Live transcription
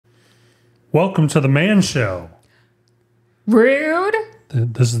Welcome to the Man Show. Rude.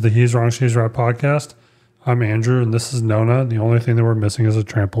 This is the He's Wrong, She's Right podcast. I'm Andrew, and this is Nona. The only thing that we're missing is a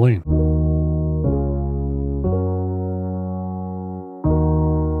trampoline.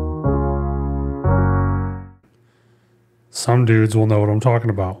 Some dudes will know what I'm talking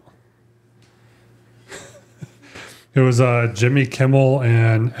about. It was Jimmy Kimmel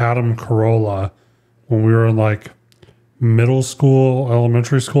and Adam Carolla when we were in like middle school,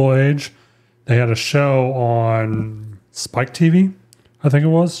 elementary school age. They had a show on Spike TV, I think it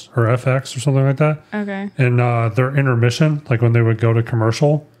was, or FX or something like that. Okay. And their intermission, like when they would go to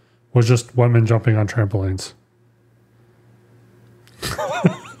commercial, was just women jumping on trampolines.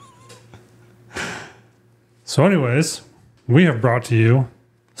 So anyways, we have brought to you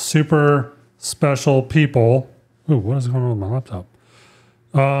super special people. Ooh, what is going on with my laptop?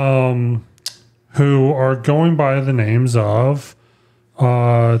 Who are going by the names of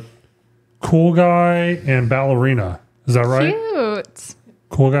Cool Guy and Ballerina. Is that right? Cute.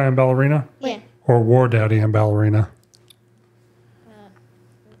 Cool Guy and Ballerina? Yeah. Or War Daddy and Ballerina?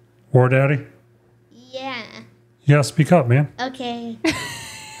 War Daddy? Yeah. You gotta speak up, man. Okay.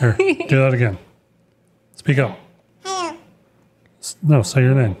 Here, do that again. Speak up. Hello. No, say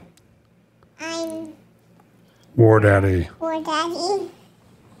your name. I'm War Daddy. War Daddy.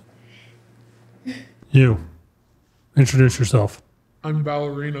 You. Introduce yourself. I'm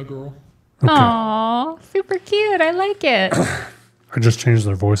Ballerina Girl. Okay. Aw, super cute. I like it. I just changed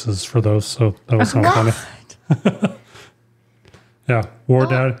their voices for those, so that would sound funny. Yeah, War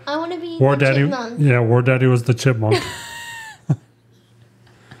Daddy. I want to be War the Daddy. chipmunk. Yeah, War Daddy was the chipmunk.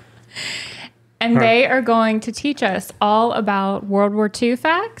 And they are going to teach us all about World War II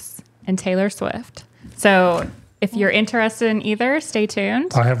facts and Taylor Swift. So if you're interested in either, stay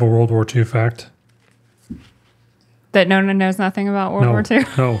tuned. I have a World War II fact. That Nona knows nothing about World War II.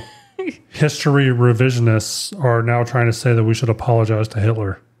 No. History revisionists are now trying to say that we should apologize to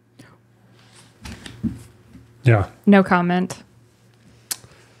Hitler. Yeah, No comment.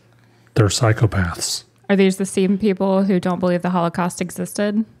 they're psychopaths. Are these the same people who don't believe the Holocaust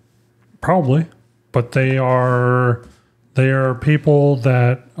existed? Probably, but they are people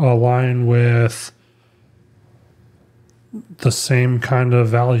that align with the same kind of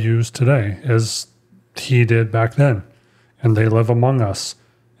values today as he did back then, and they live among us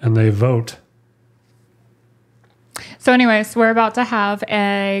and they vote. So anyways, we're about to have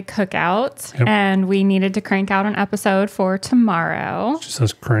a cookout, Yep. and we needed to crank out an episode for tomorrow. She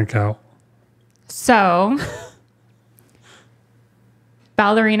says crank out. So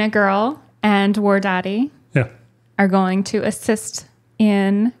Ballerina Girl and War Daddy Yeah. are going to assist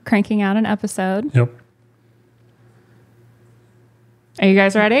in cranking out an episode. Yep. Are you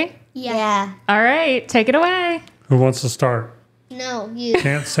guys ready? Yeah. All right, take it away. Who wants to start? No, you.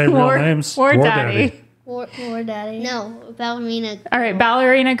 Can't say real names. War Daddy. War Daddy. No, Ballerina. All right,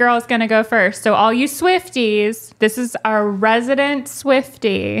 Ballerina Girl is going to go first. So all you Swifties, this is our resident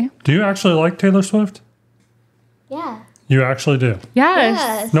Swiftie. Do you actually like Taylor Swift? Yeah. You actually do? Yes.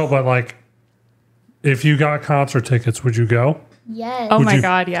 Yes. No, but like, if you got concert tickets, would you go? Yes. Oh Would my you-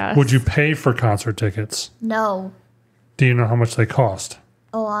 God, yes. Would you pay for concert tickets? No. Do you know how much they cost?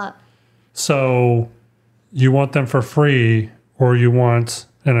 A lot. So you want them for free, or you want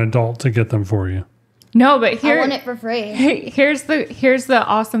an adult to get them for you? No, but I want it for free. here's the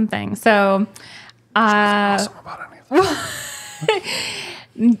awesome thing. So Awesome about anything.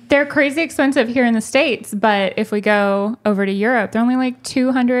 they're crazy expensive here in the States, but if we go over to Europe, they're only like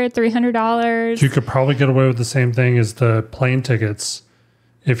 $200, $300. You could probably get away with the same thing as the plane tickets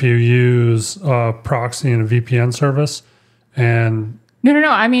if you use a proxy and a VPN service. And No.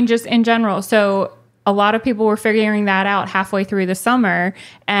 I mean, just in general. So a lot of people were figuring that out halfway through the summer,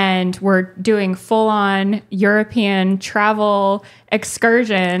 and we're doing full-on European travel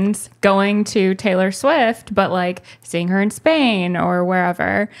excursions going to Taylor Swift, but like seeing her in Spain or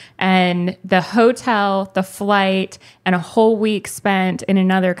wherever. And the hotel, the flight, and a whole week spent in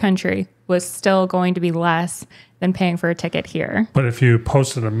another country was still going to be less than paying for a ticket here. but if you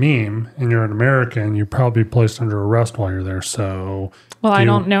posted a meme and you're an American, you'd probably be placed under arrest while you're there. So Well, I you-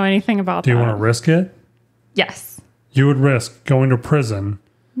 don't know anything about do you that. want to risk it? Yes. You would risk going to prison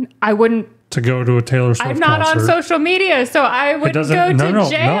I wouldn't. to go to a Taylor Swift I'm not concert. on social media, so I wouldn't go to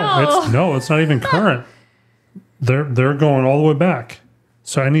jail. No, it's not even current. They're going all the way back.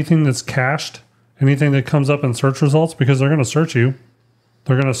 So anything that's cached, anything that comes up in search results, because they're going to search you,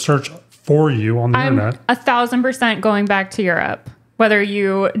 they're going to search for you on the I'm internet. 1,000% going back to Europe. whether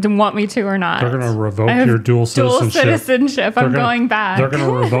you want me to or not. They're going to revoke I have your dual citizenship. I'm going back. They're going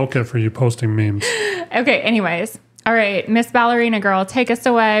to revoke it for you posting memes. Okay, anyways. All right, Miss Ballerina Girl, take us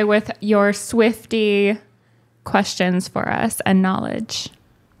away with your Swifty questions for us and knowledge.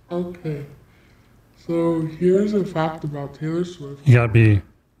 Okay. So here's a fact about Taylor Swift. You gotta be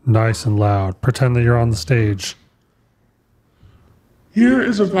nice and loud. Pretend that you're on the stage. Here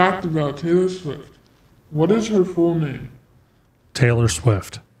is a fact about Taylor Swift. What is her full name? Taylor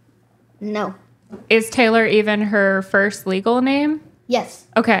Swift. No. Is Taylor even her first legal name? Yes.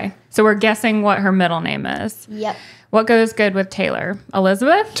 Okay, so we're guessing what her middle name is. Yep. What goes good with Taylor?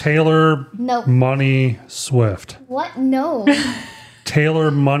 Elizabeth? Taylor No. Money Swift. What? No.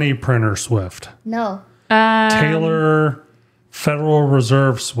 Taylor Money Printer Swift. No. Taylor Federal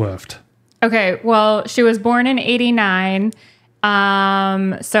Reserve Swift. Okay, well, she was born in 89.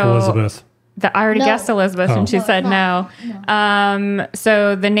 So Elizabeth. I already No. guessed Elizabeth and she No, said it's no. not.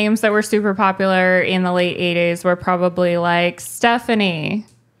 So the names that were super popular in the late 80s were probably like Stephanie,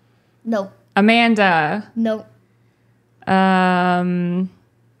 No. Amanda, No.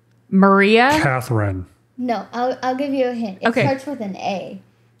 Maria. Catherine. No. I'll give you a hint. It Okay. starts with an A.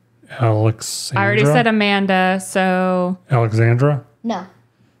 Alexandra. I already said Amanda, so Alexandra. No.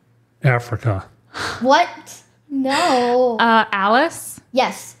 Africa. What? No. Alice.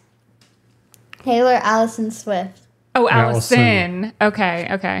 Yes. Taylor Allison Swift. Oh, Allison. Allison.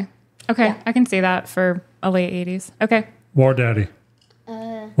 Okay. Yeah. I can see that for a late 80s. Okay. War Daddy.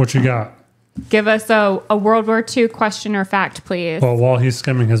 What you got? Give us a World War II question or fact, please. Well, while he's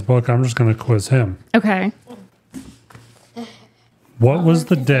skimming his book, I'm just going to quiz him. Okay. What was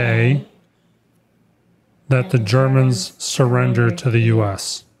the day that the Germans surrendered to the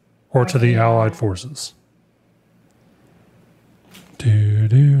U.S. or to the Allied forces? Do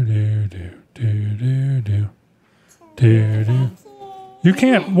do do do do do do do do. You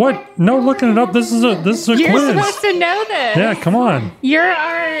can't. What? No, looking it up. This is a You're quiz. supposed to know this. Yeah, come on. You're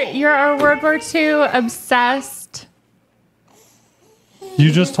our World War II obsessed.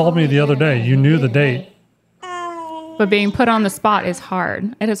 You just told me the other day. You knew the date. But being put on the spot is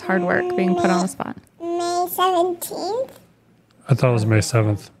hard. It is hard work being put on the spot. May 17th? I thought it was May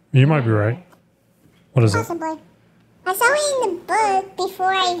 7th. You might be right. What is it? Possibly. I saw it in the book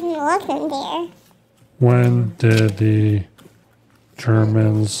before I even looked in there. When did the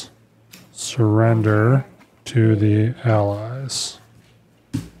Germans surrender to the Allies?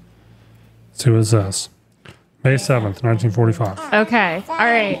 Let's see what it says. May 7th, 1945. Okay. All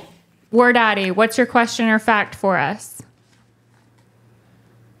right. War Daddy, what's your question or fact for us?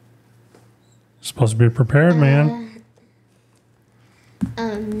 You're supposed to be prepared, man.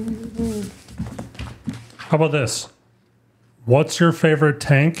 How about this? What's your favorite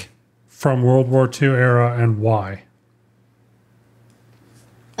tank from World War II era and why?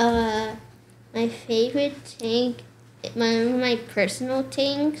 My favorite tank, my personal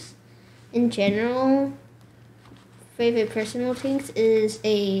tanks in general, favorite personal tanks is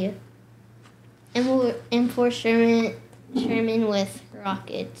a M4 Sherman with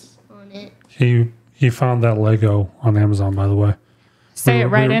rockets on it. He found that Lego on Amazon, by the way. Say it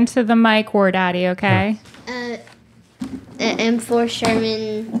right into the mic, War Daddy, okay? An M4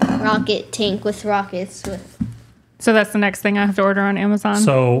 Sherman rocket tank with rockets with. So that's the next thing I have to order on Amazon?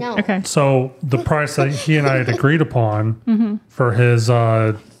 So, No. Okay. so the price that he and I had agreed upon for his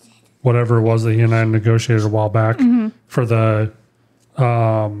whatever it was that he and I negotiated a while back for the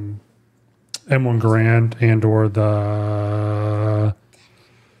M1 Garand and or the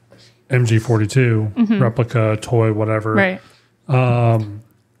MG42 replica toy, whatever. Right.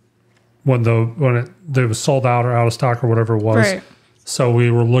 When it was sold out or out of stock or whatever it was. Right. So we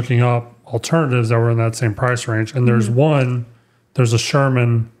were looking up alternatives that were in that same price range. And there's there's a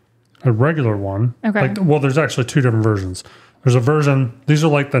Sherman, a regular one. Okay. There's actually two different versions. There's a version, these are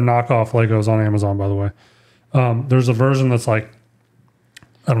like the knockoff Legos on Amazon, by the way. There's a version that's like,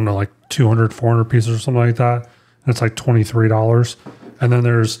 I don't know, like 200, 400 pieces or something like that. And it's like $23. And then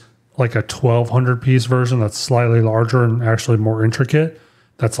there's like a 1,200 piece version that's slightly larger and actually more intricate.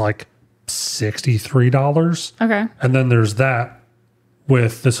 That's like $63. Okay. And then there's that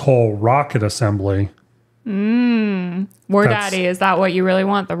with this whole rocket assembly, War Daddy, is that what you really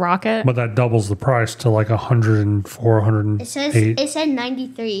want? The rocket? but that doubles the price to like 104, 108. It said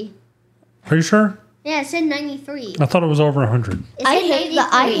 93. Are you sure? Yeah, it said 93. I thought it was over 100. It I said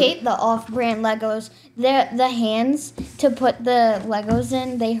hate the off-brand Legos. The hands to put the Legos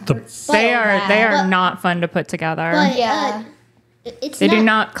in, they hurt so They bad. are not fun to put together. But Yeah. it's They do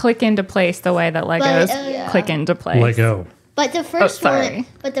not click into place the way that Legos click into place. Lego. But the first sorry. one.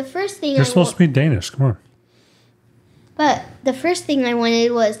 But the first thing. You're supposed to be Danish. Come on. But the first thing I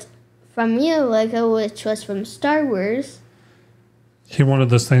wanted was from Real Lego, which was from Star Wars. He wanted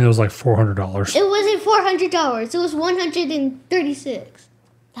this thing that was like $400. It wasn't $400. It was $136.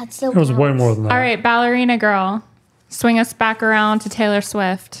 That's so. It was way more than that. All right, Ballerina Girl. Swing us back around to Taylor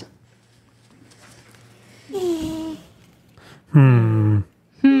Swift. Yes.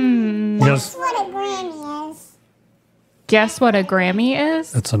 Guess what a Grammy is. Guess what a Grammy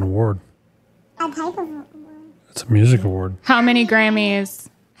is? It's an award. A type of award. It's a music award. How many Grammys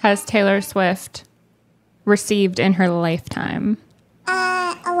has Taylor Swift received in her lifetime?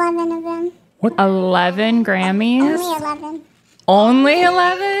 11 of them. 11 Grammys? Only 11. Only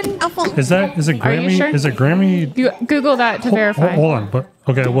 11? I think. Is it Are you Grammy? sure? Is it Grammy? You Google that to verify. Hold on, but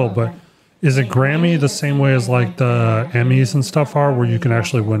okay, but is it Grammy the same way as like the Emmys and stuff are, where you can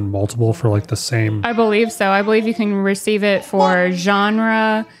actually win multiple for like the same? I believe so. I believe you can receive it for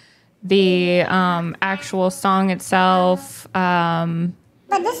genre, the actual song itself. But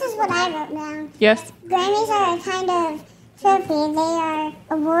this is what I wrote down. Yes. Grammys are a kind of trophy. They are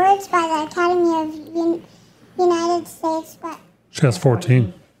awards by the Academy of United States, but She has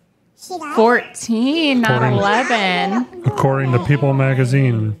 14, she does. 14, not 14. 11. according to People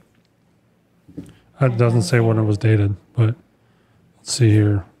magazine. That doesn't say when it was dated, but let's see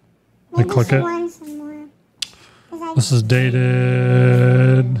here. I Maybe click she it. won some more. 'Cause I- This is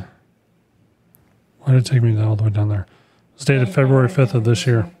dated. Why did it take me all the way down there? It's dated February 5th of this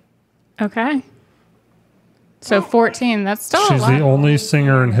year. Okay. So 14, that's still a She's lot. the only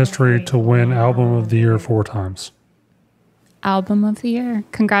singer in history to win Album of the Year 4 times. Album of the year.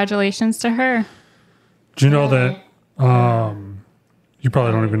 Congratulations to her. Do you know that? You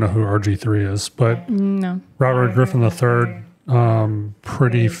probably don't even know who RG3 is, but No. Robert Griffin III,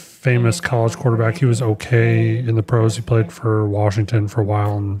 pretty famous college quarterback. He was okay in the pros. He played for Washington for a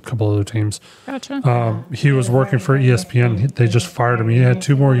while and a couple other teams. Gotcha. He was working for ESPN. They just fired him. He had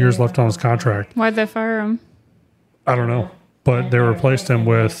 2 more years left on his contract. Why'd they fire him? I don't know, but they replaced him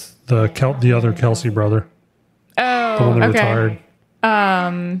with the other Kelsey brother, the Oh, one that okay. retired.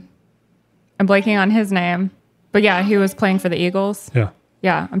 I'm blanking on his name. But yeah, he was playing for the Eagles. Yeah.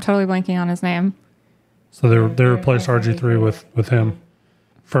 Yeah, I'm totally blanking on his name. So they replaced RG3 with him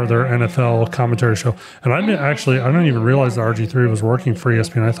for their NFL commentary show. And I didn't even realize that RG3 was working for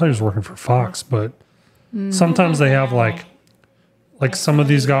ESPN. I thought he was working for Fox, but sometimes they have like some of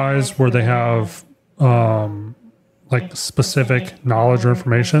these guys where they have like specific knowledge or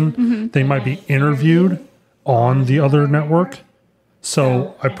information. They might be interviewed on the other network.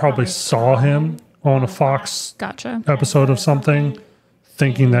 So I probably saw him on a Fox Gotcha. episode of something,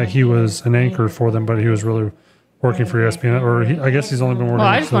 thinking that he was an anchor for them, but he was really working for ESPN. Or I guess he's only been working. Well,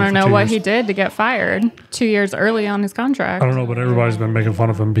 I just want to know for 2 what years. he did to get fired 2 years early on his contract. I don't know, but everybody's been making fun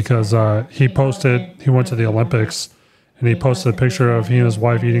of him because he went to the Olympics, and he posted a picture of he and his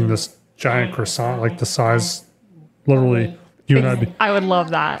wife eating this giant croissant, like the size, literally you and I'd be I would love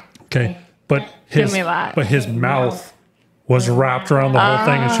that. okay. But Give me that. But his mouth was wrapped around the whole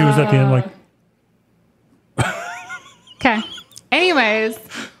thing, and she was at the end like. Okay. Anyways,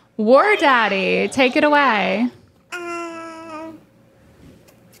 War Daddy, take it away.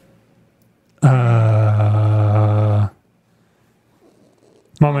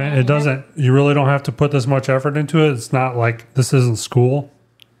 Mama, it doesn't. You really don't have to put this much effort into it. It's not like this isn't school.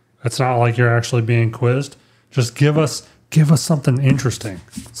 It's not like you're actually being quizzed. Just give us something interesting,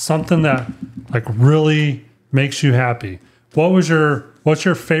 something that like really makes you happy. What's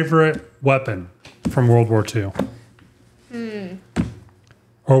your favorite weapon from World War II?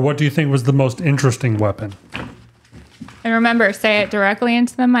 Or what do you think was the most interesting weapon? And remember, say it directly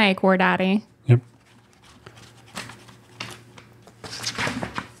into the mic, War Daddy. Yep.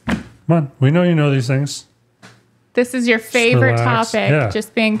 Come on, we know you know these things. This is your favorite relax. topic. Yeah.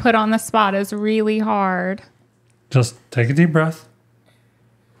 Just being put on the spot is really hard. Just take a deep breath.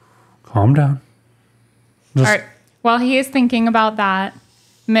 Calm down. Just, All right. While he is thinking about that,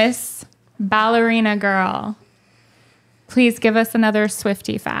 Miss Ballerina Girl, please give us another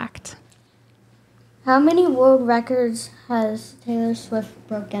Swiftie fact. How many world records has Taylor Swift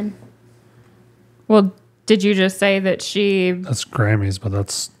broken? Well, did you just say that she... That's Grammys, but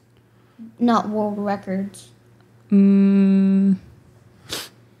that's... Not world records. I'm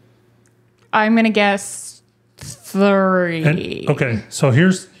going to guess 3. And, okay, so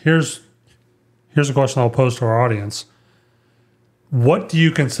here's a question I'll pose to our audience. What do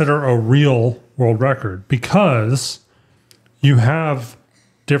you consider a real world record? Because you have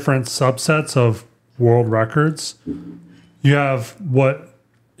different subsets of world records. You have what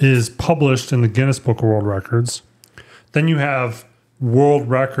is published in the Guinness Book of World Records. Then you have world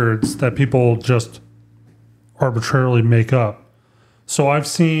records that people just arbitrarily make up. So I've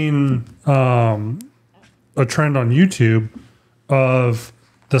seen a trend on YouTube of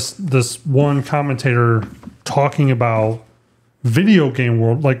this one commentator talking about video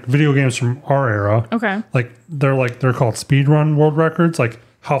games from our era. Okay. They're called speedrun world records. Like,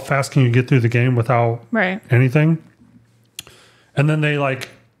 how fast can you get through the game without anything? And then they like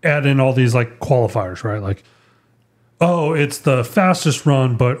add in all these like qualifiers, right? Like, oh, it's the fastest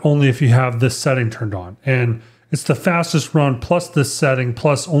run, but only if you have this setting turned on. And it's the fastest run plus this setting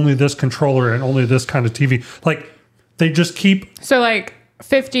plus only this controller and only this kind of TV. Like, they just keep... So, like,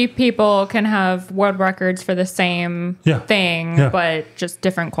 50 people can have world records for the same thing, but just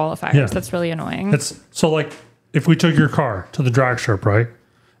different qualifiers. Yeah. That's really annoying. So, like, if we took your car to the drag strip, right?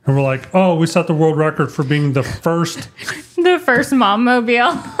 And we're like, oh, we set the world record for being the first... the first mom mobile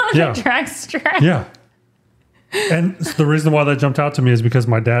on the drag strip. Yeah. And the reason why that jumped out to me is because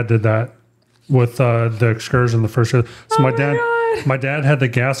my dad did that with the excursion the first year. So my dad had the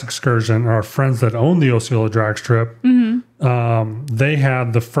gas excursion. Our friends that owned the Osceola drag strip, they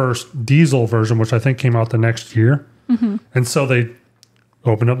had the first diesel version, which I think came out the next year. And so they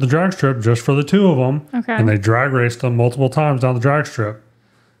opened up the drag strip just for the two of them. Okay. And they drag raced them multiple times down the drag strip.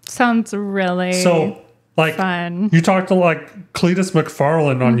 Sounds really fun. You talk to like Cletus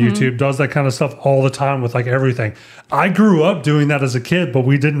McFarland on YouTube, does that kind of stuff all the time with like everything. I grew up doing that as a kid, but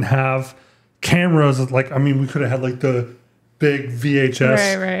we didn't have cameras. Like, I mean, we could have had like the big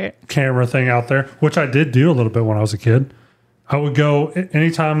VHS camera thing out there, which I did do a little bit when I was a kid. I would go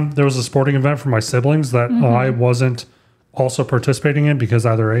anytime there was a sporting event for my siblings that I wasn't also participating in because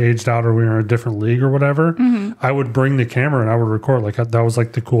either I aged out or we were in a different league or whatever. I would bring the camera and I would record. Like, that was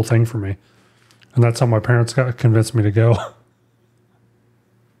like the cool thing for me. And that's how my parents convinced me to go.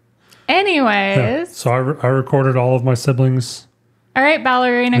 Anyways. So I recorded all of my siblings. All right,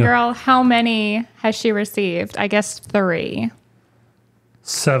 Ballerina girl, how many has she received? I guess 3.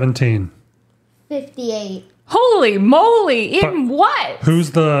 17. 58. Holy moly! In what?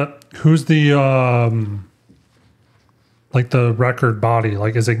 Who's the like the record body?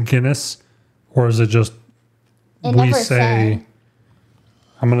 Like, is it Guinness or is it just It never said.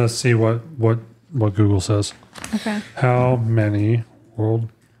 I'm gonna see what Google says. Okay. How many world?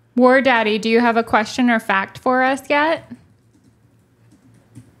 War Daddy, do you have a question or fact for us yet?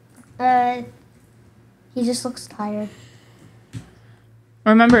 He just looks tired.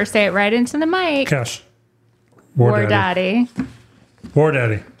 Remember, say it right into the mic. Cash. War Daddy. War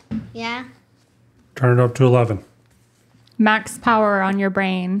Daddy. Yeah. Turn it up to 11. Max power on your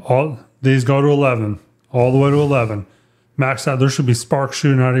brain. All these go to 11. All the way to 11. Max out. There should be sparks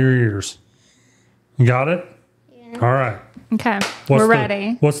shooting out of your ears. You got it? Yeah. All right. Okay. We're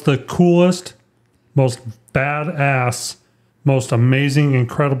ready. What's the coolest, most badass, most amazing,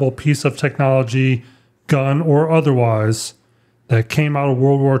 incredible piece of technology, gun or otherwise, that came out of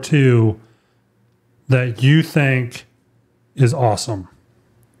World War II that you think is awesome?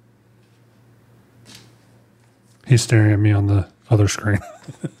 He's staring at me on the other screen.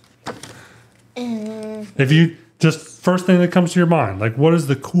 If you just first thing that comes to your mind, like, what is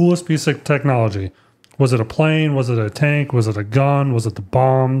the coolest piece of technology? Was it a plane? Was it a tank? Was it a gun? Was it the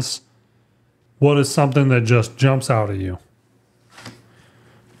bombs? What is something that just jumps out at you?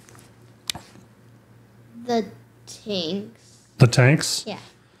 The tanks. The tanks? Yeah.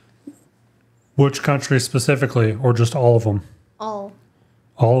 Which country specifically, or just all of them? All.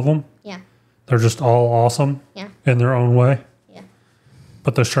 All of them? Yeah. They're just all awesome? Yeah. In their own way? Yeah.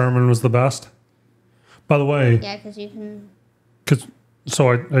 But the Sherman was the best? By the way... Yeah, because you can...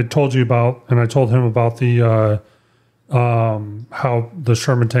 So I told you about, and I told him about the how the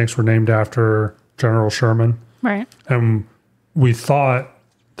Sherman tanks were named after General Sherman. Right. And we thought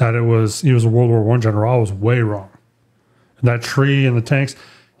that he was a World War I general. I was way wrong. And that tree and the tanks,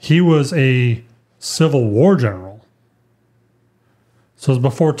 he was a Civil War general. So it was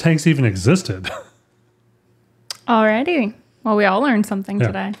before tanks even existed. Alrighty. Well, we all learned something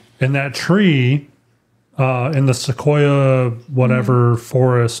today. And that tree in the Sequoia whatever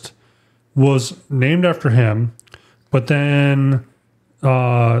forest was named after him. But then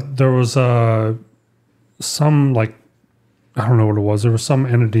there was some, like, I don't know what it was. There was some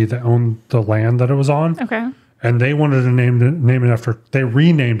entity that owned the land that it was on. Okay. And they wanted to name it after, they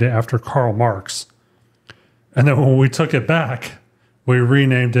renamed it after Karl Marx. And then when we took it back, we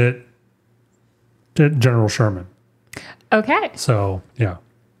renamed it to General Sherman. Okay. So, yeah.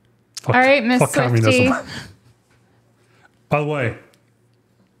 All right, Miss Swifty. By the way,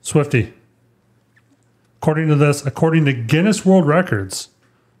 Swifty, according to Guinness World Records,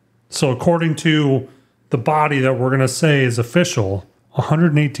 so according to the body that we're going to say is official,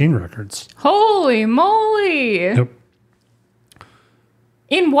 118 records. Holy moly. Yep.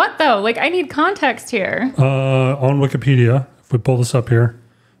 In what, though? Like, I need context here. On Wikipedia, If we pull this up here,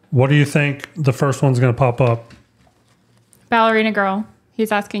 what do you think the first one's going to pop up? Ballerina girl.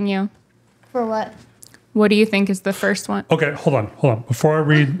 He's asking you. For what? What do you think is the first one? Okay, hold on. Before I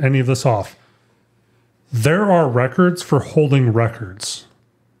read any of this off, there are records for holding records.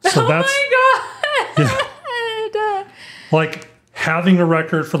 So that's Oh my god! yeah. Like having a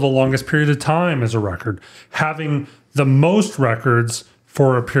record for the longest period of time is a record. Having the most records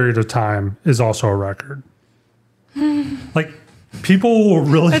for a period of time is also a record. Like people will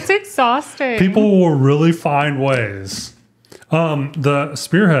really It's exhausting. people will really find ways. The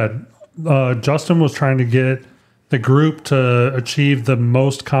spearhead, Justin was trying to get the group to achieve the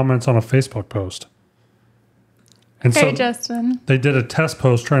most comments on a Facebook post. And Hey, so Justin. they did a test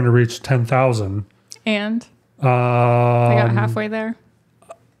post trying to reach 10,000. And they got halfway there.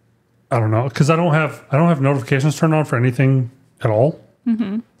 I don't know, because I don't have notifications turned on for anything at all.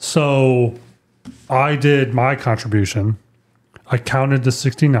 So I did my contribution. I counted to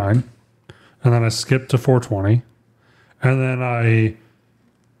 69, and then I skipped to 420, and then I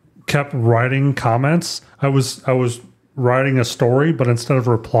kept writing comments. I was writing a story, but instead of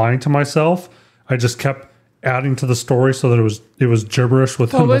replying to myself, I just kept adding to the story so that it was gibberish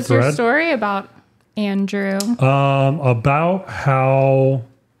within What the was your thread. story about, Andrew? About how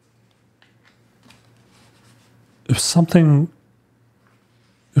it was something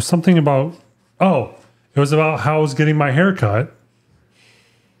about it was about how I was getting my hair cut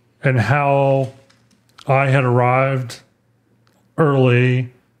and how I had arrived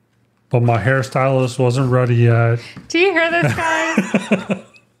early, but my hairstylist wasn't ready yet. Do you hear this, guys?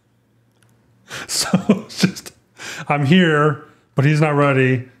 So it's just, I'm here, but he's not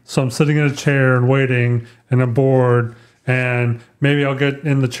ready. So I'm sitting in a chair and waiting, and I'm bored, and maybe I'll get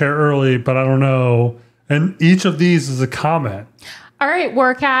in the chair early, but I don't know. And each of these is a comment. All right,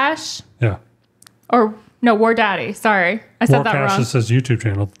 War Cash. Yeah. Or, no, War Daddy. Sorry. I said that Warcash wrong. is his YouTube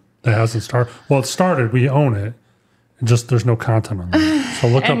channel that hasn't started. Well, it started. We own it. Just there's no content on there. So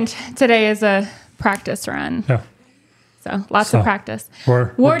look And up. today is a practice run. Yeah. So lots of practice.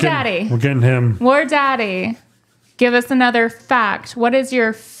 We're War getting- Daddy. We're getting him. War Daddy, give us another fact. What is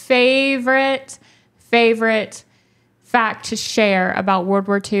your favorite fact to share about World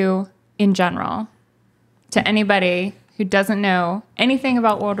War II in general? To anybody who doesn't know anything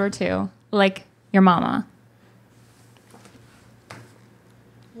about World War II, like your mama.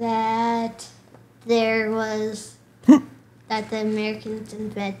 That there was that the Americans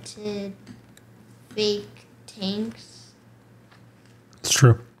invented fake tanks. It's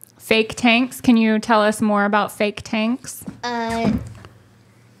true. Fake tanks. Can you tell us more about fake tanks?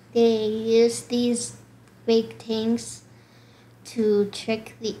 They used these fake tanks to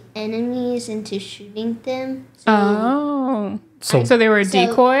trick the enemies into shooting them. Oh. So So they were a So-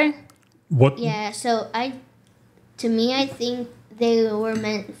 decoy? what? Yeah, so I think they were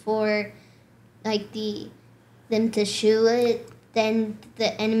meant for like them to shoot it, then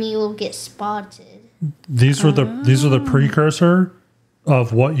the enemy will get spotted. These are the precursor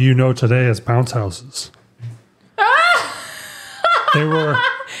of what you know today as bounce houses. They were.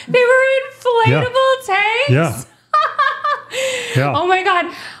 They were inflatable tanks? Yeah. Yeah. Oh my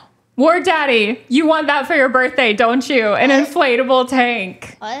God. War Daddy, you want that for your birthday, don't you? An inflatable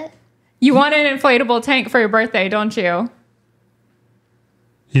tank. What? You want an inflatable tank for your birthday, don't you?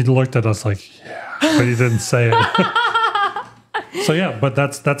 He looked at us like, yeah, but he didn't say it. So yeah, but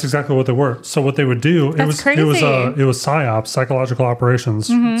that's exactly what they were. So what they would do, That's it crazy. was psyops, psychological operations,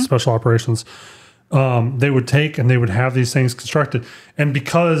 special operations. They would take and they would have these things constructed, and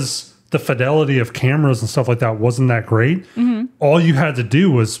because the fidelity of cameras and stuff like that wasn't that great, all you had to do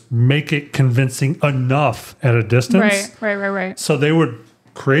was make it convincing enough at a distance. Right. So they would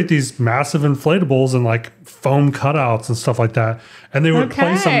create these massive inflatables and like foam cutouts and stuff like that, and they would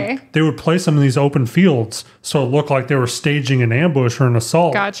place Okay. them. They would place them in these open fields, so it looked like they were staging an ambush or an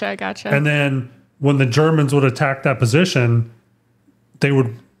assault. Gotcha. And then when the Germans would attack that position, they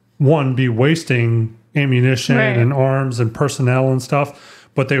would be wasting ammunition Right. and arms and personnel and stuff,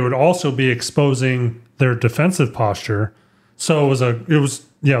 but they would also be exposing their defensive posture. So it was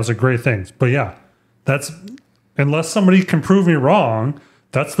a great thing. But yeah, that's, unless somebody can prove me wrong,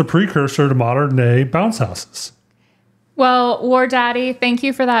 that's the precursor to modern day bounce houses. Well, War Daddy, thank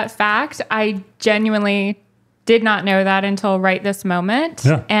you for that fact. I genuinely did not know that until right this moment.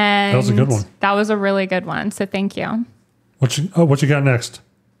 Yeah, and that was a good one. That was a really good one. So thank you. What you got next?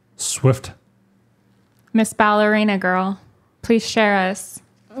 Swift. Miss Ballerina girl, please share us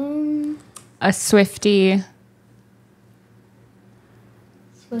a Swifty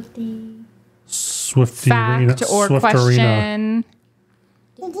Swifty fact or question.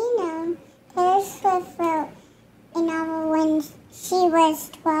 Did you know Taylor Swift wrote a novel, she was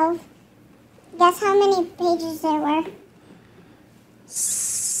 12. Guess how many pages there were?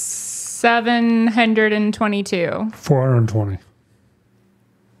 722. 420.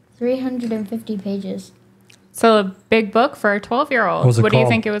 350 pages. So a big book for a 12-year-old. What was it What do you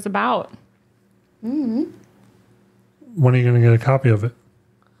called? think it was about? When are you going to get a copy of it?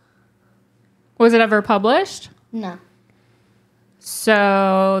 Was it ever published? No.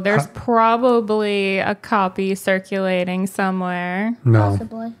 So there's probably a copy circulating somewhere. No.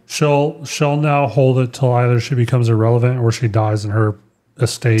 Possibly. She'll now hold it till either she becomes irrelevant or she dies in her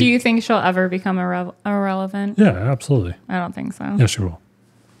estate. Do you think she'll ever become irrelevant? Yeah, absolutely. I don't think so. Yes, she will.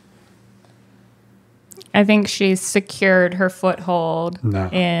 I think she's secured her foothold No.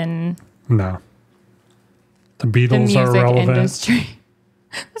 in No. The the Beatles music are irrelevant, industry.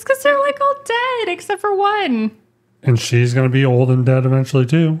 That's because they're like all dead except for one. and she's going to be old and dead eventually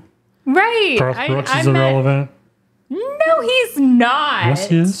too. Right. Garth Brooks is meant- irrelevant. No, he's not. Yes,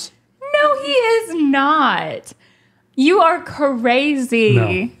 he is. No, he is not. You are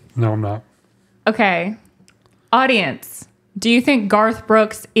crazy. No, I'm not. Okay. Audience, do you think Garth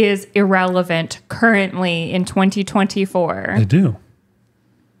Brooks is irrelevant currently in 2024? I do.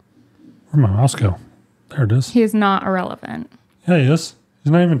 Where'd my mouse go? There it is. He is not irrelevant. Yeah, he is.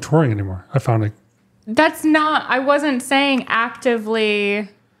 He's not even touring anymore. I found it. That's not, I wasn't saying actively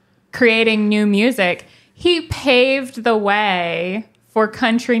creating new music. He paved the way for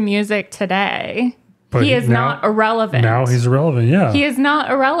country music today. But He is now- not irrelevant. Now he's irrelevant. Yeah. He is not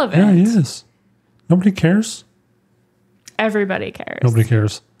irrelevant. Yeah, he is. Nobody cares. Everybody cares. Nobody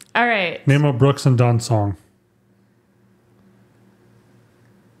cares. All right. Name a Brooks and Dunn song.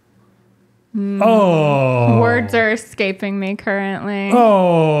 Oh. Words are escaping me currently.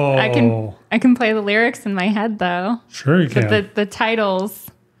 Oh. I can play the lyrics in my head though. Sure you can. But the titles.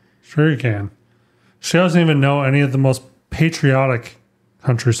 Sure you can. She doesn't even know any of the most patriotic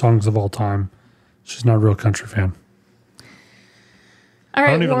country songs of all time. She's not a real country fan. All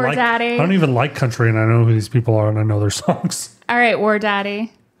right, War Daddy. I don't even like country, and I know who these people are, and I know their songs. All right, War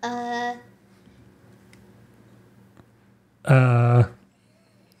Daddy.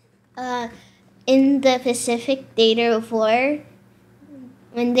 In the Pacific Theater of War,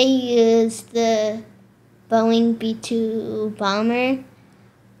 when they used the Boeing B-2 bomber,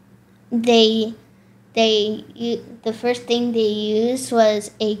 the first thing they used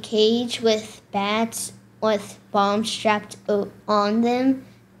was a cage with bats with bombs strapped on them,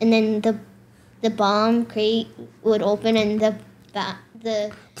 and then the bomb crate would open, and the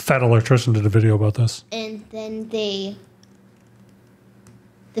Fat Electrician did a video about this. and then the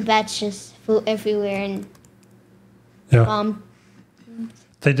bats just flew everywhere and Yeah. bomb.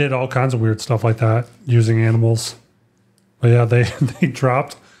 They did all kinds of weird stuff like that using animals. But yeah, they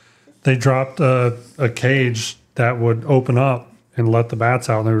dropped a cage that would open up and let the bats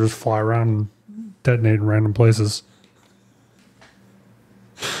out, and they would just fly around and detonate in random places.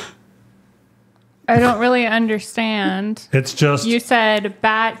 I don't really understand. It's just You said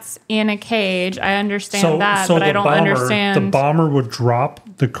bats in a cage. I understand that, but I don't understand. The bomber would drop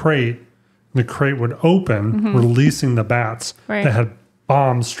the crate. The crate would open, releasing the bats Right. that had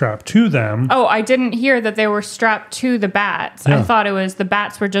bombs strapped to them. Oh, I didn't hear that they were strapped to the bats. I Yeah. thought it was the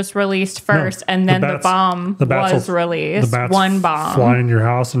bats were just released first, and then the bomb was released. The bats One bomb. fly in your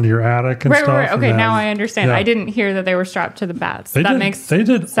house into your attic and Right, stuff. right. and Okay, then- now I understand. yeah. I didn't hear that they were strapped to the bats. They That did, makes they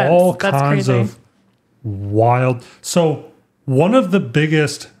did sense. all That's kinds crazy. of wild. So one of the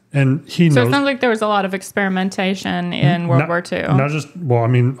biggest, and he So knows. it sounds like there was a lot of experimentation in World War II. Not just, well, I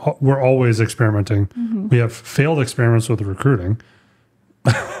mean, we're always experimenting. Mm-hmm. We have failed experiments with recruiting.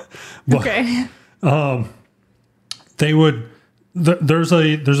 Okay. They would, there's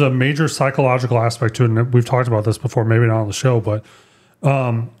a major psychological aspect to it. And we've talked about this before, maybe not on the show, but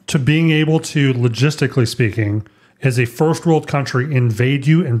to being able to, logistically speaking, as a first world country, invade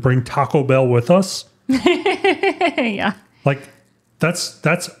you and bring Taco Bell with us. Yeah. Like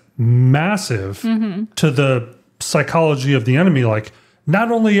that's massive Mm-hmm. to the psychology of the enemy. Like,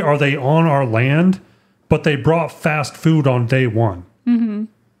 not only are they on our land, but they brought fast food on day one. Mm-hmm.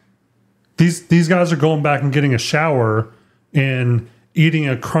 These guys are going back and getting a shower and eating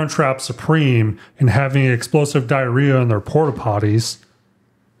a Crunchwrap Supreme and having explosive diarrhea in their porta potties.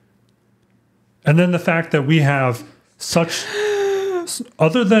 And then the fact that we have such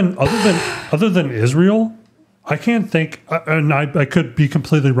other than Israel, I can't think, and I could be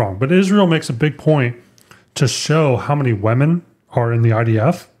completely wrong, but Israel makes a big point to show how many women are in the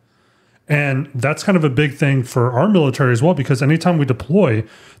IDF. And that's kind of a big thing for our military as well, because anytime we deploy,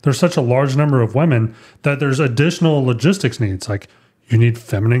 there's such a large number of women that there's additional logistics needs. Like, you need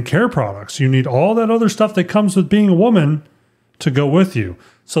feminine care products. You need all that other stuff that comes with being a woman to go with you.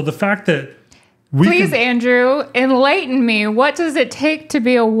 So the fact that Please, Andrew, enlighten me. What does it take to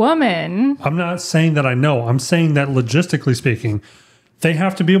be a woman? I'm not saying that I know. I'm saying that logistically speaking, they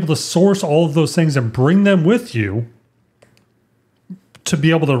have to be able to source all of those things and bring them with you to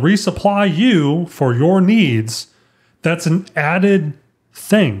be able to resupply you for your needs. That's an added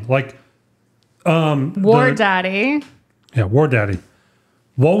thing. Like War Daddy. Yeah, War Daddy.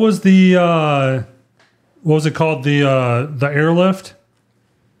 What was the what was it called? The airlift?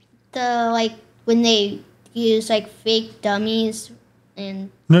 The like when they use like fake dummies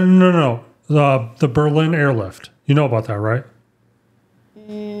and No. The Berlin airlift. You know about that, right?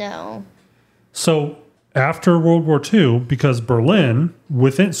 no. So after World War II, because Berlin,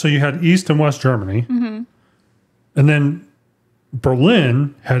 so you had East and West Germany, and then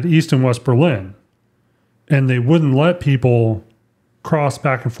Berlin had East and West Berlin, and they wouldn't let people cross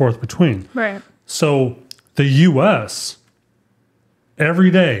back and forth between. Right. So the U.S.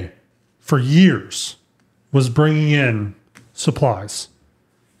 every day for years was bringing in supplies.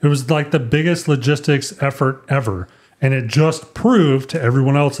 It was like the biggest logistics effort ever. And it just proved to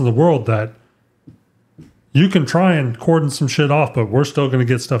everyone else in the world that you can try and cordon some shit off, but we're still going to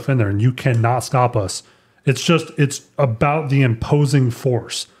get stuff in there and you cannot stop us. It's about the imposing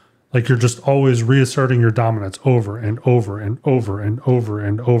force. Like you're just always reasserting your dominance over and over and over and over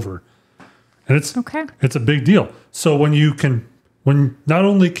and over. And it's a big deal. So when not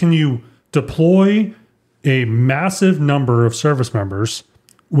only can you deploy a massive number of service members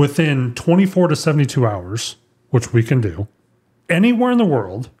within 24 to 72 hours, which we can do, anywhere in the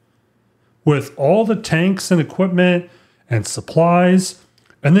world, with all the tanks and equipment and supplies.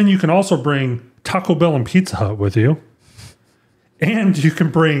 And then you can also bring Taco Bell and Pizza Hut with you. And you can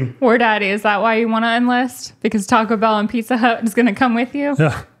bring... War Daddy, is that why you want to enlist? Because Taco Bell and Pizza Hut is going to come with you?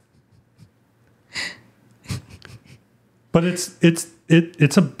 Yeah. But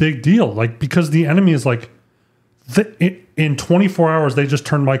it's a big deal. Like, because the enemy is like... in 24 hours, they just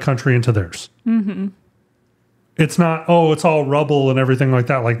turned my country into theirs. Mm-hmm. It's not, it's all rubble and everything like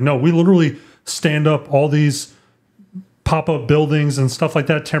that. Like, no, we literally stand up all these pop-up buildings and stuff like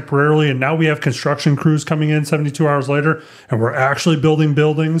that temporarily. And now we have construction crews coming in 72 hours later, and we're actually building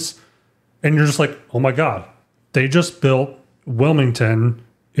buildings. And you're just like, oh my God, they just built Wilmington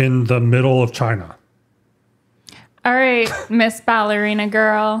in the middle of China. All right, Miss Ballerina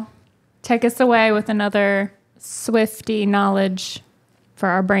girl, take us away with another Swifty knowledge for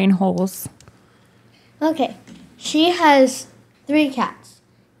our brain holes. Okay. She has 3 cats.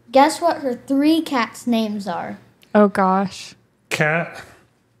 Guess what her 3 cats' names are? Oh, gosh. Cat,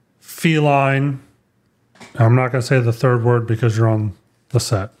 feline. I'm not going to say the third word because you're on the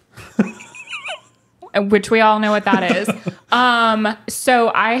set. Which we all know what that is.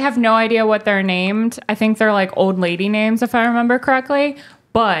 So I have no idea what they're named. I think they're like old lady names, if I remember correctly.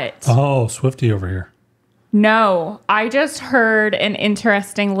 But... Oh, Swifty over here. No, I just heard an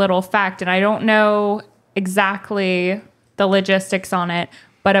interesting little fact, and I don't know exactly the logistics on it,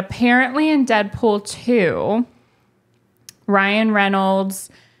 but apparently in Deadpool 2, Ryan Reynolds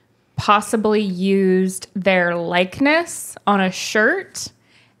possibly used their likeness on a shirt,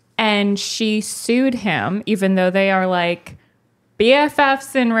 and she sued him, even though they are like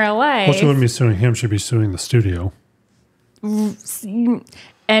BFFs in real life. Well, she wouldn't be suing him, she'd be suing the studio.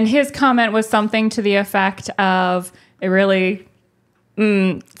 And his comment was something to the effect of, it really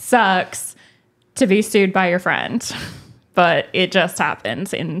sucks to be sued by your friend, but it just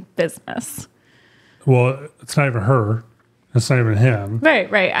happens in business. Well, it's not even her. It's not even him.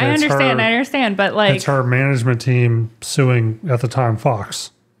 Right. I understand. But like... It's her management team suing, at the time,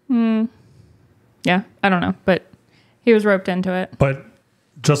 Fox. Yeah, I don't know. But he was roped into it. But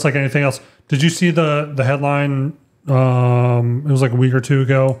just like anything else, did you see the headline... it was like a week or two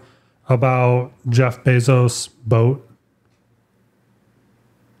ago about Jeff Bezos' boat.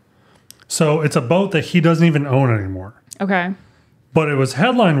 So it's a boat that he doesn't even own anymore. Okay. But it was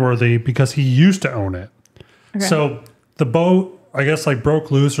headline worthy because he used to own it. Okay. So the boat, I guess, like broke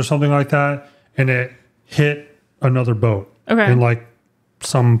loose or something like that, and it hit another boat. Okay. In like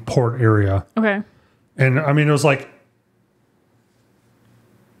some port area. Okay. And I mean, it was like...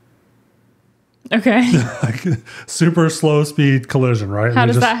 Okay. Like super slow speed collision, right? How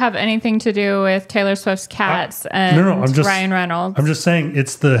does that have anything to do with Taylor Swift's cats and Ryan Reynolds? I'm just saying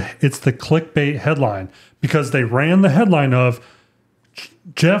it's the clickbait headline because they ran the headline of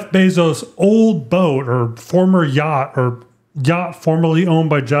Jeff Bezos' old boat or former yacht or yacht formerly owned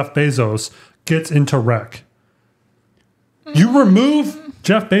by Jeff Bezos gets into wreck. You remove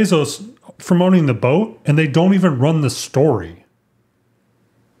Jeff Bezos from owning the boat and they don't even run the story.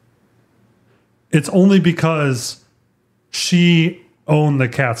 It's only because she owned the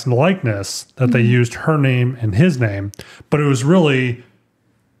cat's likeness, that they used her name and his name, but it was really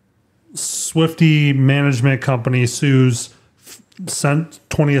Swifty Management Company sues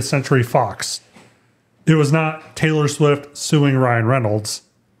 20th Century Fox. It was not Taylor Swift suing Ryan Reynolds.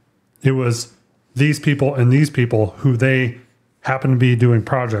 It was these people and these people who they happen to be doing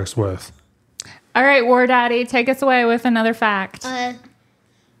projects with. All right, War Daddy, take us away with another fact.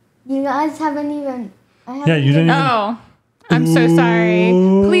 You guys haven't even. Yeah, you didn't even. Oh, I'm so sorry.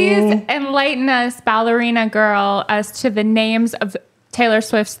 Please enlighten us, Ballerina Girl, as to the names of Taylor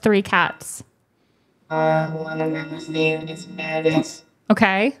Swift's 3 cats. One of them's name is Meredith.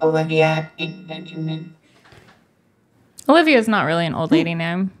 Okay. Olivia and Benjamin. Olivia is not really an old lady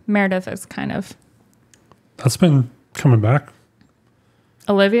name. Meredith is kind of. That's been coming back.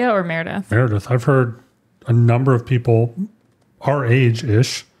 Olivia or Meredith? Meredith. I've heard a number of people our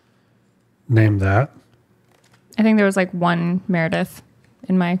age-ish name that. I think there was like one Meredith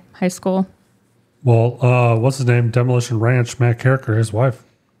in my high school. Well, what's his name? Demolition Ranch, Matt Carricker, his wife.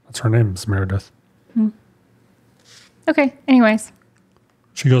 That's her name is Meredith. Okay, anyways.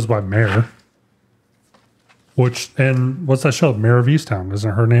 She goes by Mare. And what's that show? Mare of Easttown.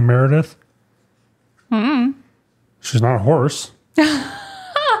 Isn't her name Meredith? She's not a horse.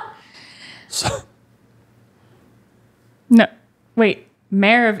 So, No, wait.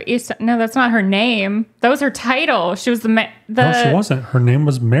 Mayor of East. No, that's not her name. That was her title. She was no, she wasn't. Her name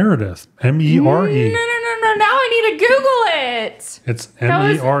was Meredith. M-E-R-E. No. Now I need to Google it. It's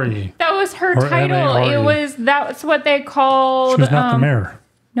M-E-R-E. That was her Or title. M-A-R-E. That's what they called. She was not the mayor.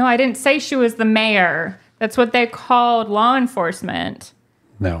 No, I didn't say she was the mayor. That's what they called law enforcement.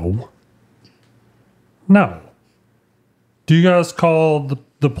 No. Do you guys call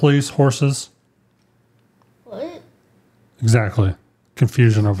the police horses? What? Exactly.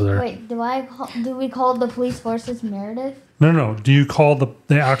 Confusion over there. Wait, do we call the police forces Meredith? No. Do you call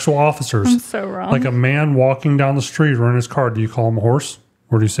the actual officers? I'm so wrong. Like a man walking down the street or in his car, do you call him a horse?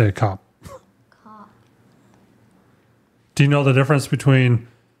 Or do you say a cop? Cop. Do you know the difference between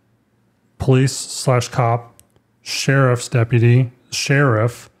police/cop, sheriff's deputy,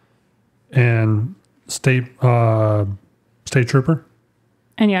 sheriff, and state trooper?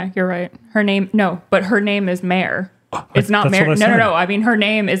 And yeah, you're right. Her name is Mayor. It's not That's Mary. what I said. No. I mean, her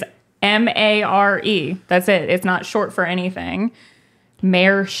name is M-A-R-E. That's it. It's not short for anything.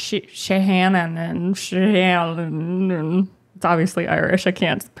 Mayor Shahanan and Shahanan. It's obviously Irish. I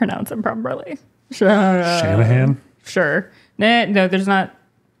can't pronounce it properly. Shanahan? Sure. No, there's not.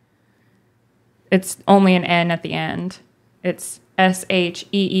 It's only an N at the end. It's Sheehan.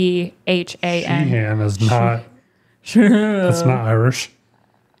 Sheehan is not. That's not Irish.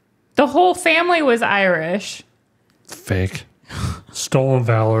 The whole family was Irish. Fake. Stolen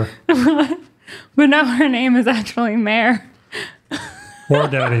valor. But now her name is actually Mare. War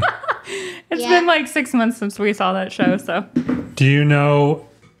Daddy. It's been like 6 months since we saw that show, so. Do you know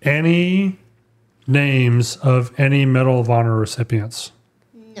any names of any Medal of Honor recipients?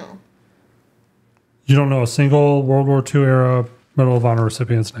 No. You don't know a single World War II era Medal of Honor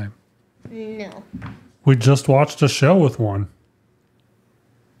recipient's name? No. We just watched a show with one.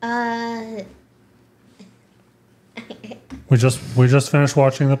 We just finished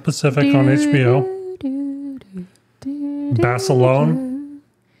watching The Pacific on HBO. Barcelona.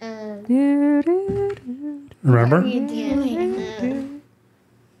 Remember? Yeah.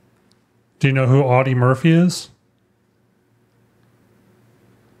 Do you know who Audie Murphy is?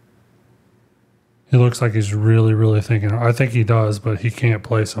 He looks like he's really, really thinking. I think he does, but he can't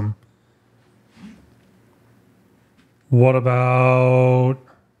place him. What about...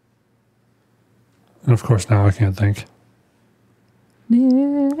 And of course, now I can't think.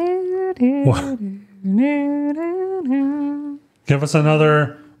 What? Give us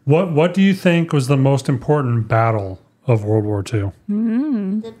another... What do you think was the most important battle of World War II?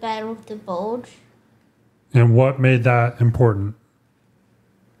 The Battle of the Bulge. And what made that important?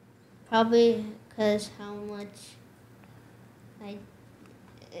 Probably because how much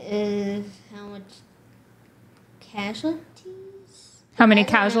casualties? How many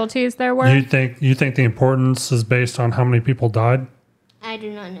casualties there were? You think the importance is based on how many people died? I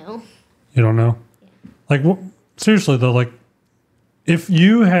do not know. You don't know? Like, seriously though, like, if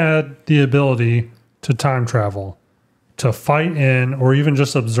you had the ability to time travel, to fight in, or even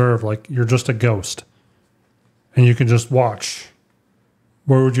just observe, like you're just a ghost, and you can just watch,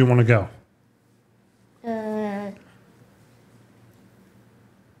 where would you want to go?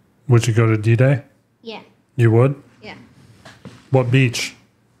 Would you go to D-Day? Yeah. You would? Yeah. What beach?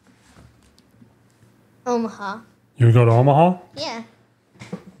 Omaha. You would go to Omaha? Yeah.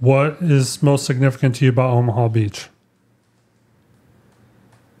 What is most significant to you about Omaha Beach?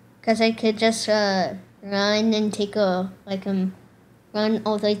 Because I could just run and take run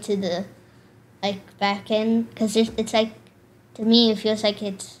all the way to the back end. Because it's like, to me, it feels like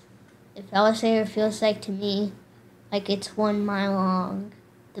if I was there, it feels like to me like it's 1 mile long,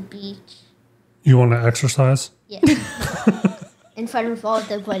 the beach. You want to exercise? Yeah. In front of all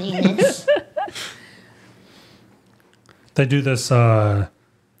the buddiness. They do this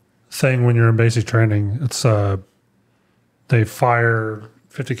thing when you're in basic training. It's they fire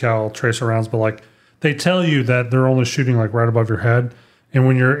 50 cal tracer rounds, but like they tell you that they're only shooting like right above your head. And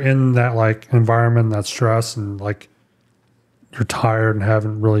when you're in that like environment, that stress, and like you're tired and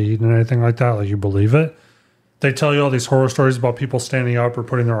haven't really eaten anything like that, like you believe it. They tell you all these horror stories about people standing up or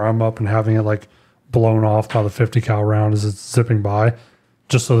putting their arm up and having it like blown off by the 50 cal round as it's zipping by,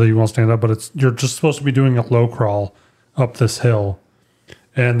 just so that you won't stand up. But you're just supposed to be doing a low crawl up this hill.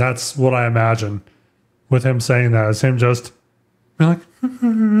 And that's what I imagine with him saying that. Is him just being like,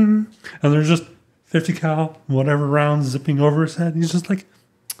 and there's just 50 cal, whatever rounds zipping over his head. He's just like,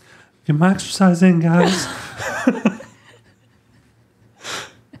 get my exercise in, guys.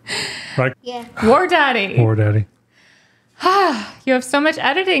 Right? Yeah. War Daddy. Poor daddy. You have so much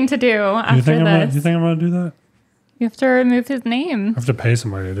editing to do after You think this. I'm going to do that? You have to remove his name. I have to pay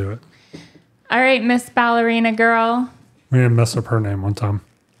somebody to do it. All right, Miss Ballerina girl. We didn't mess up her name one time.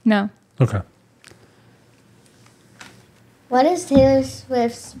 No. Okay. What is Taylor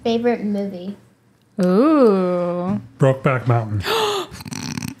Swift's favorite movie? Ooh. Brokeback Mountain.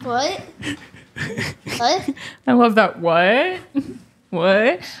 What? What? I love that. What?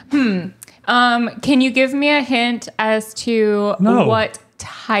 What? Can you give me a hint as to No. what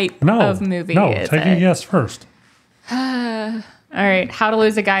type No. of movie is take it? a guess first. All right. How to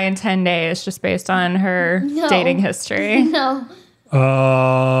Lose a Guy in 10 Days, just based on her No. dating history. No.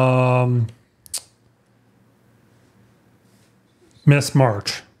 Miss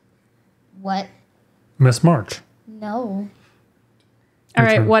March. What? Miss March. No. All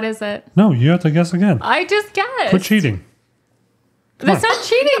right. turn. What is it? No, you have to guess again. I just guessed. Quit cheating. That's not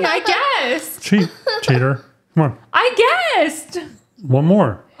cheating. I guessed. Cheater. Come on. I guessed. One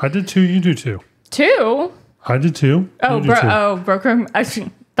more. I did 2. You do 2. 2. I did 2. Oh, you did 2. broker.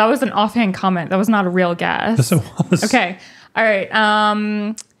 Actually, that was an offhand comment. That was not a real guess. Yes, it was. Okay. All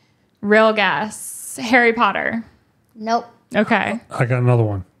right. Real guess. Harry Potter. Nope. Okay. I got another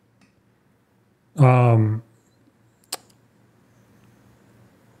one.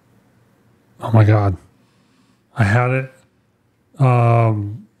 Oh my God. I had it.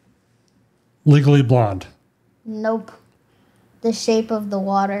 Legally Blonde. Nope. The Shape of the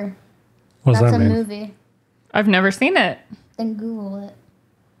Water. What does That's that a mean? movie. I've never seen it. Then Google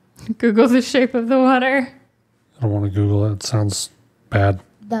it. Google The Shape of the Water. I don't want to Google it. It sounds bad.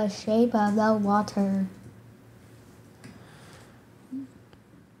 The Shape of the Water.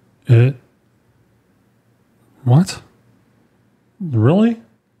 What? Really?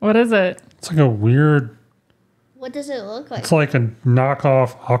 What is it? It's like a weird. What does it look like? It's like a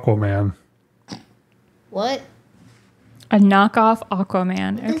knockoff Aquaman. What? A knockoff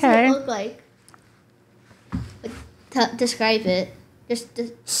Aquaman. What Okay. does it look like? Describe it.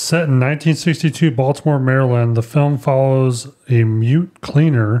 Set in 1962 Baltimore, Maryland, the film follows a mute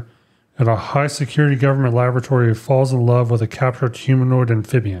cleaner at a high security government laboratory who falls in love with a captured humanoid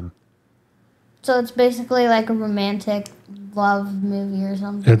amphibian. So it's basically like a romantic love movie or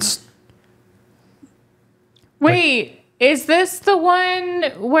something. It's Wait, is this the one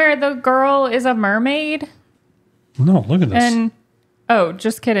where the girl is a mermaid? no, look at this. And oh,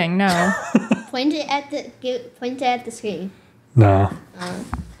 just kidding. No. Point it at the screen. No.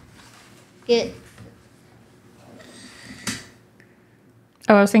 Get.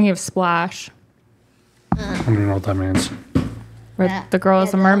 Oh, I was thinking of Splash, I don't know what that means. where Yeah. the girl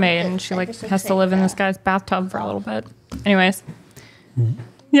is a Yeah, mermaid that- and she that like just has looks to like live in this that. guy's bathtub for a little bit. Anyways.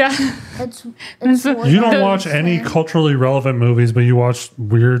 Yeah. It's You don't watch any culturally relevant movies, but you watch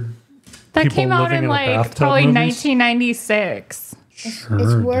weird That people came out living in in a like bathtub probably movies? 1996. Sure,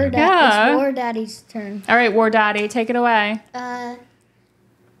 It's War dude. Yeah. It's War Daddy's turn. All right, War Daddy, take it away.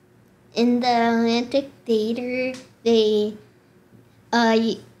 In the Atlantic Theater, they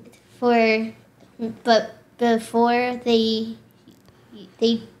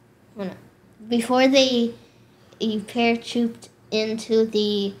before they parachute into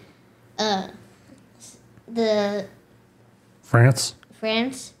the France?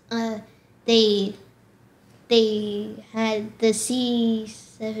 they had the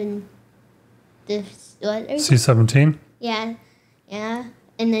C7 C-17? yeah,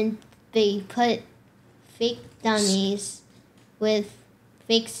 and then they put fake dummies with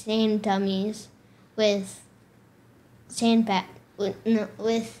fake sand dummies with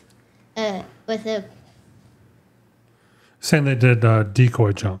with a Saying they did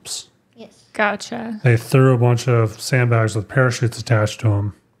decoy jumps. yes. Gotcha. They threw a bunch of sandbags with parachutes attached to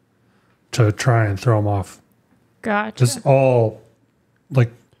them to try and throw them off. Gotcha. Just all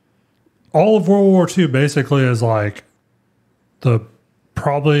of World War II basically is like it's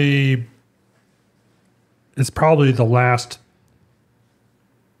probably the last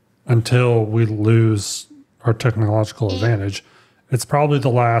until we lose our technological advantage. It's probably the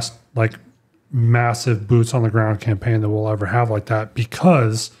last like massive boots on the ground campaign that we'll ever have like that,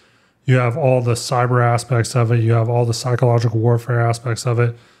 because you have all the cyber aspects of it, you have all the psychological warfare aspects of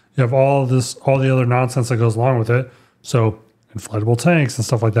it, you have all the other nonsense that goes along with it. So inflatable tanks and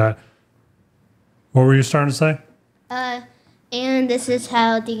stuff like that. What were you starting to say? And this is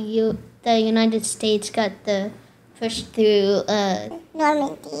how the United States got the push through.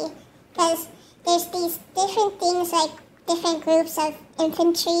 Normandy, because there's these different things like different groups of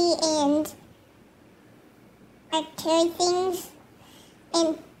infantry and artillery things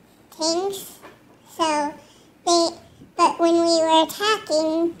and tanks. But when we were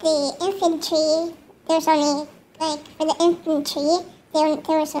attacking the infantry, there's only for the infantry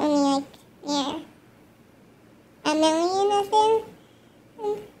there was only a million of them,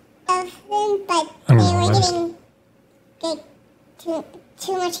 but they were getting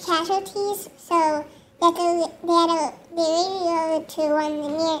too much casualties, so they radioed to one of the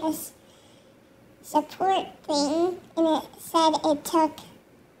nearest support thing, and it said it took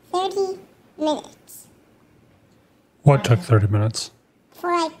 30 minutes. What took 30 minutes?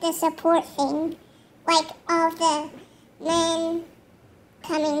 For the support thing, all the men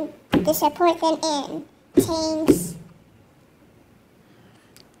coming to support them in tanks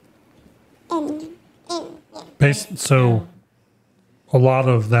and yeah. So a lot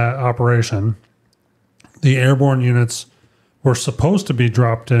of that operation, the airborne units were supposed to be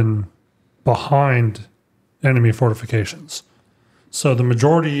dropped in behind enemy fortifications. So the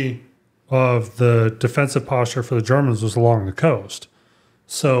majority of the defensive posture for the Germans was along the coast.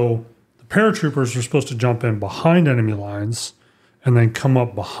 So the paratroopers were supposed to jump in behind enemy lines and then come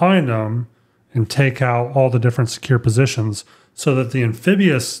up behind them and take out all the different secure positions so that the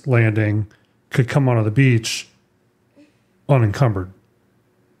amphibious landing could come onto the beach unencumbered.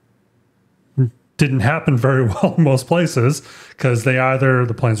 Didn't happen very well in most places because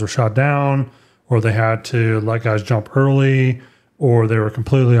the planes were shot down, or they had to let guys jump early, or they were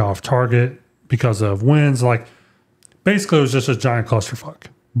completely off target because of winds. Basically it was just a giant clusterfuck.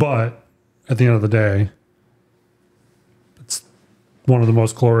 But at the end of the day, it's one of the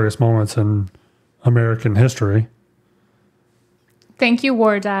most glorious moments in American history. Thank you,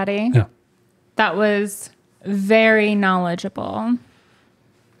 War Daddy. Yeah. That was very knowledgeable.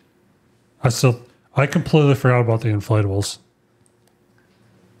 I completely forgot about the inflatables.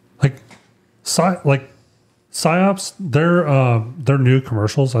 PsyOps, their new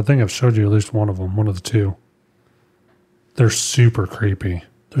commercials, I think I've showed you at least one of them, one of the two. They're super creepy.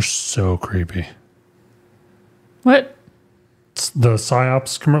 They're so creepy. What? The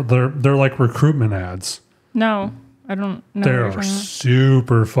PsyOps, they're like recruitment ads. No, I don't know. They are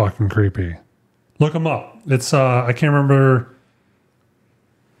super fucking creepy. Look them up. It's I can't remember.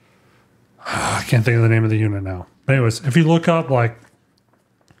 I can't think of the name of the unit now. But anyways, if you look up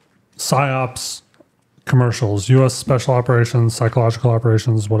PsyOps commercials, U.S. Special Operations, Psychological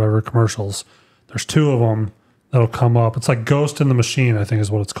Operations, whatever commercials, there's two of them that'll come up. It's like Ghost in the Machine, I think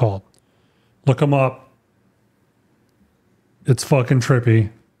is what it's called. Look them up. It's fucking trippy.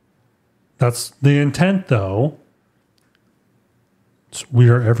 That's the intent, though. We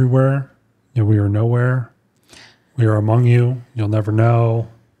are everywhere. We are nowhere. We are among you. You'll never know.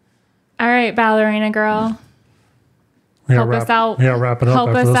 All right, Ballerina girl. Help us out. Yeah, wrap it up. Help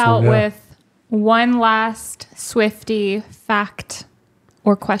us out with one last Swifty fact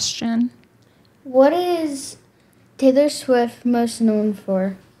or question. What is Taylor Swift most known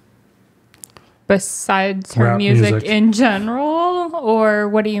for? Besides her Rap music in general, or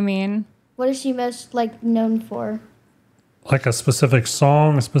what do you mean? What is she most known for? Like a specific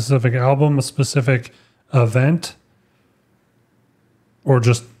song, a specific album, a specific event, or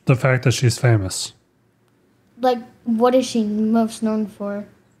just the fact that she's famous? What is she most known for?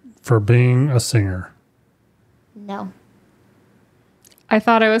 For being a singer. No. I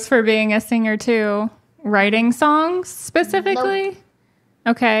thought it was for being a singer too. Writing songs specifically? Nope.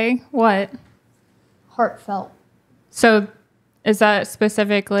 Okay, what? Heartfelt. So is that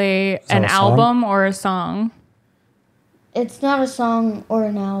specifically an album or a song? It's not a song or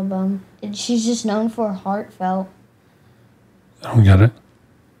an album. She's just known for heartfelt. I don't get it.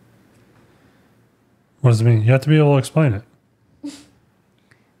 What does it mean? You have to be able to explain it.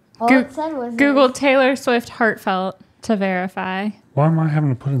 All it said was Google Taylor Swift heartfelt to verify. Why am I having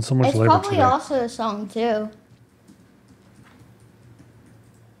to put in so much It's labor probably today? also a song too.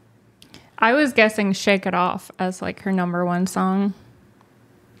 I was guessing Shake It Off as like her number one song.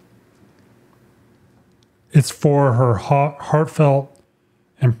 It's for her heartfelt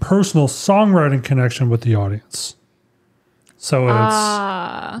and personal songwriting connection with the audience. So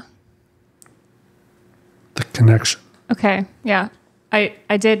it's the connection. Okay, yeah.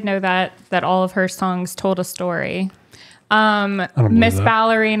 I did know that all of her songs told a story. I don't believe Miss that.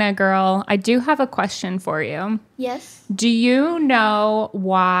 Ballerina girl, I do have a question for you. Yes. Do you know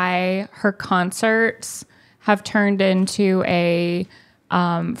why her concerts have turned into a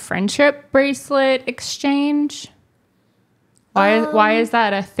friendship bracelet exchange? Why is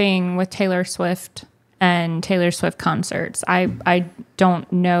that a thing with Taylor Swift and Taylor Swift concerts? I don't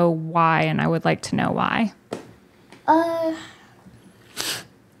know why, and I would like to know why.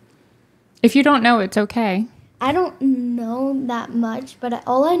 If you don't know, it's okay. I don't know that much, but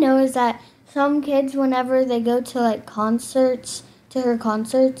all I know is that some kids, whenever they go to like concerts, to her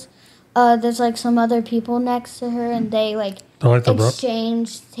concerts, there's like some other people next to her, and they like They're like the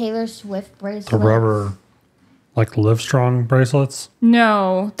exchange Taylor Swift bracelets. The rubber, like Livestrong bracelets.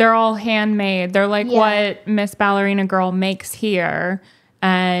 No, they're all handmade. They're like Yeah. what Miss Ballerina girl makes here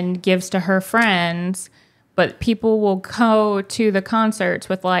and gives to her friends. But people will go to the concerts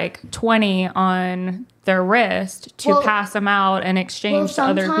with like 20 on their wrist to Well- pass them out and exchange to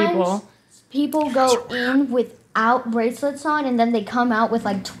other people. People go in without bracelets on, and then they come out with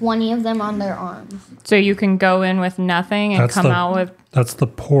like 20 of them on their arms. So you can go in with nothing and come out with. That's the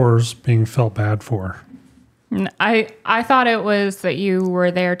pores being felt bad for. I thought it was that you were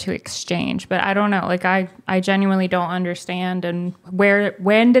there to exchange, but I don't know. Like I genuinely don't understand. And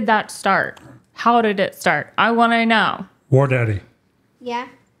when did that start? How did it start? I want to know. War Daddy, Yeah.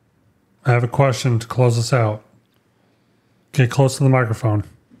 I have a question to close us out. Get close to the microphone.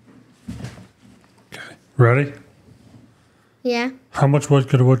 Okay, ready? Yeah. How much wood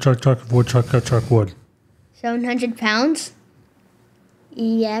could a woodchuck chuck if a woodchuck could chuck wood? 700 pounds?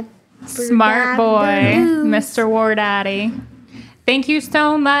 Yep. Smart boy, Mr. War Daddy. Thank you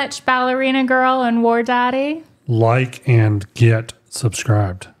so much, Ballerina Girl and War Daddy. Like and get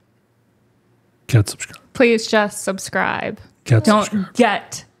subscribed. Get subscribed. Please just subscribe. Get Don't subscribed.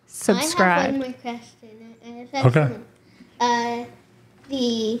 get I have subscribe. one more question. Okay.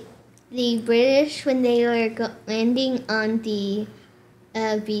 The British, when they were landing on the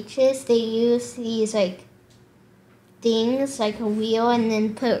beaches, they used these like things like a wheel and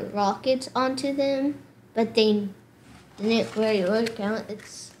then put rockets onto them, but they didn't really work out.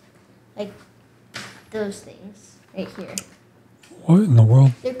 It's like those things right here. What in the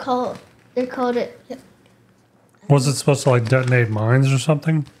world? They're called Was it supposed to like detonate mines or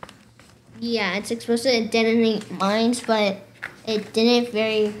something? yeah, it's supposed to detonate mines, but it didn't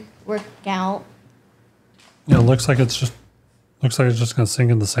very work out. Yeah, it looks like it's just gonna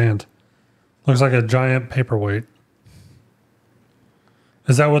sink in the sand. Looks like a giant paperweight.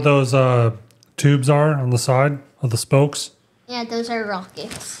 Is that what those tubes are on the side of the spokes? Yeah, those are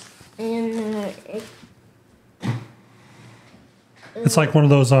rockets. And It's like one of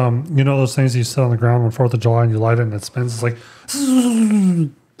those you know those things you sit on the ground on 4th of July and you light it and it spins. It's like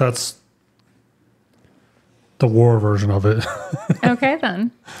that's the war version of it. Okay,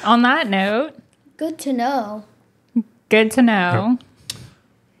 then. On that note, Good to know. good to know.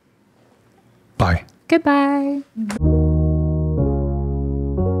 Bye. Goodbye.